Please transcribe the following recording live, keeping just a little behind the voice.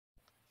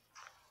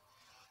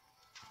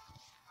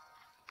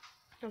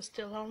I'm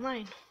still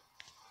online.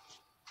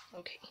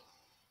 Okay.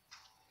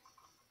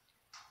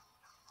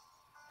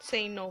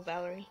 Say no,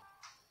 Valerie.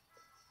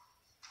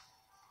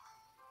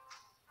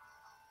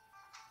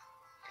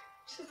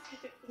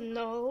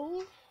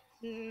 No.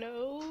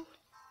 No.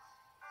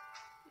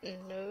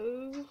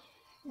 No.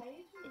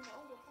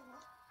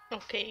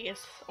 Okay,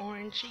 it's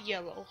orange,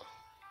 yellow.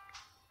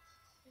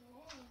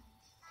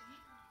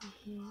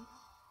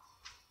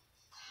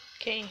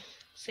 Okay,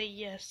 say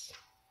yes.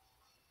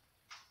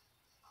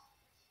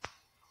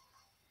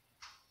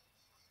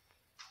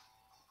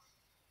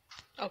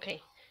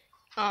 Okay.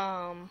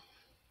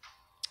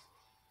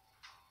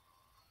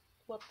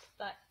 What's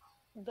that?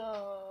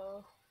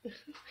 The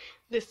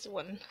this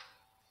one.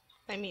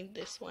 I mean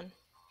this one.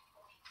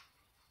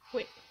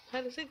 Wait,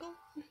 how does it go?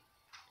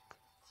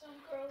 Some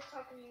girl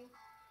talking to you.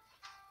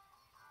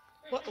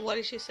 What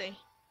did she say?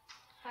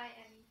 Hi,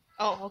 Emmy.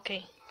 Oh,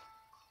 okay.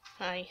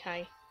 Hi.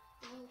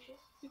 You know who she is?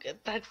 You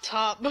get that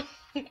top.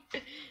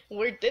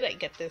 Where did I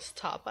get this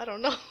top? I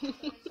don't know.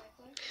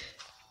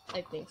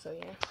 I think so,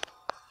 yeah.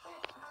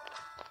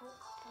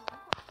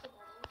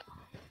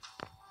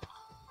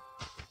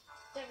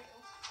 There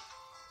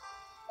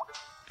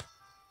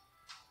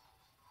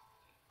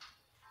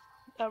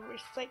we A go.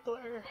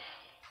 recycler.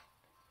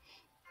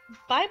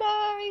 Bye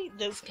bye.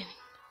 Just kidding.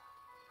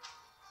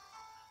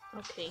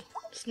 Okay,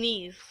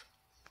 sneeze.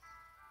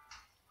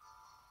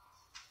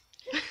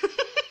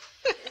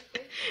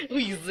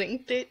 We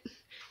zinked it.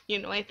 You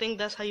know, I think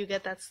that's how you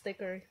get that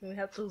sticker. You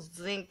have to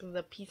zinc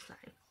the peace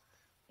sign.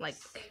 Like,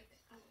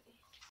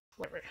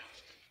 whatever.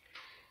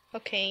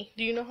 Okay,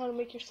 do you know how to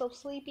make yourself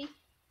sleepy?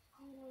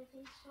 I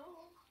think so.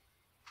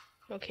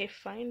 Okay,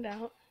 find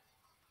out.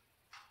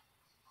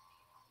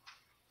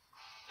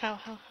 How?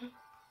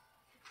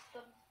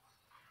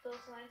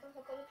 Those lines on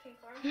top of the pink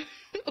arm.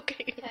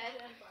 Okay.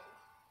 Head and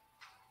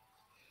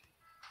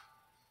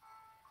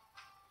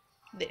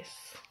body. This.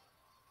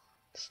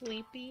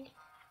 Sleepy.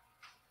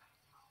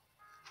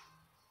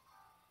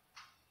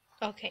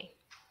 Okay.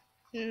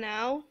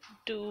 Now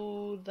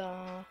do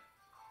the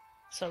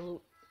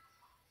salute.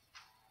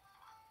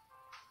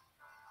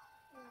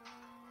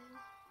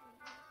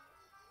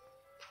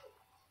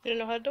 You don't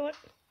know how to do it?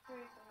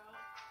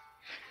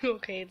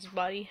 Okay, it's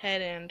body,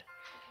 head, and...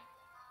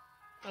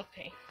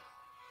 Okay.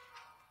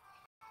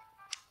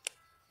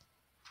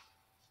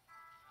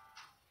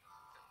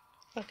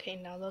 Okay,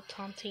 now the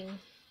taunting.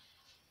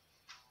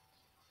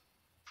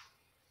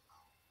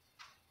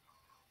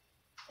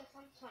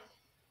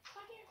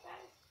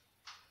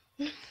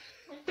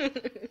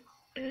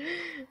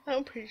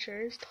 I'm pretty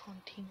sure it's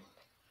taunting.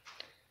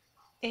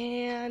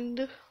 And...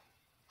 I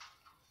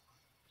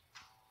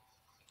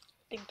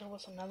think there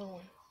was another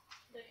one.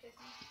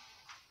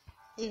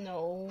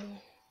 No.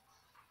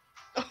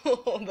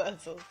 Oh,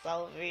 that's a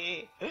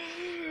selfie.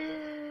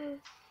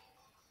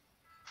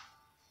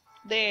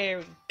 There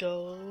we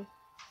go.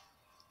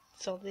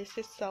 So this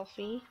is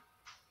selfie.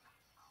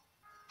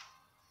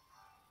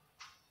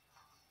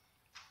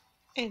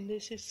 And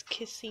this is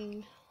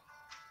kissing.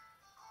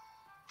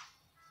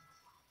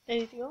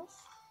 Anything else?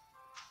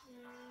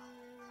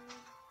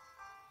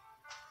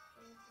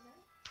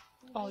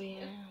 Oh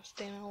yeah,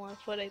 stand on one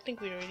foot. I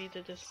think we already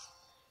did this.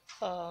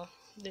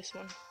 This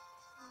one.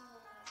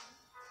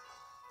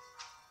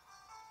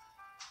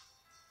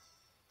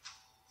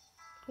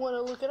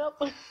 Wanna look it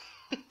up?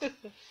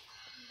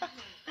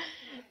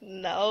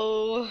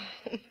 No.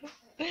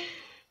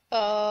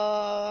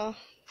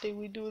 Did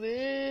we do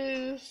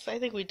this? I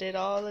think we did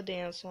all the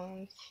dance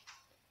ones.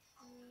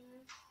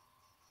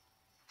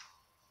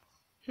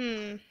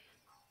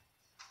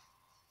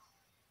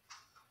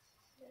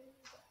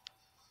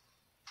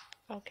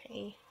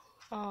 Okay.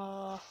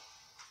 A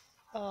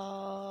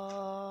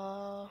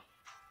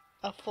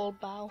full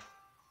bow.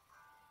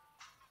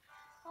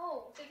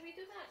 Oh, did we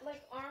do that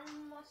like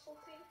arm muscle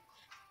thing?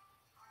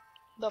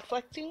 The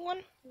flexing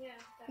one?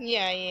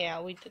 Yeah.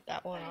 Yeah, we did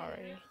that one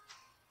already.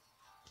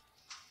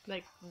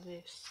 Like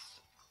this.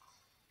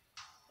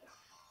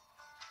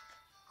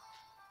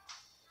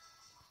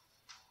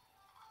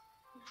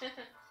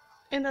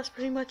 And that's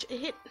pretty much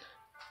it.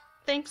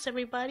 Thanks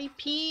everybody.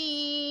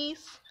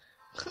 Peace.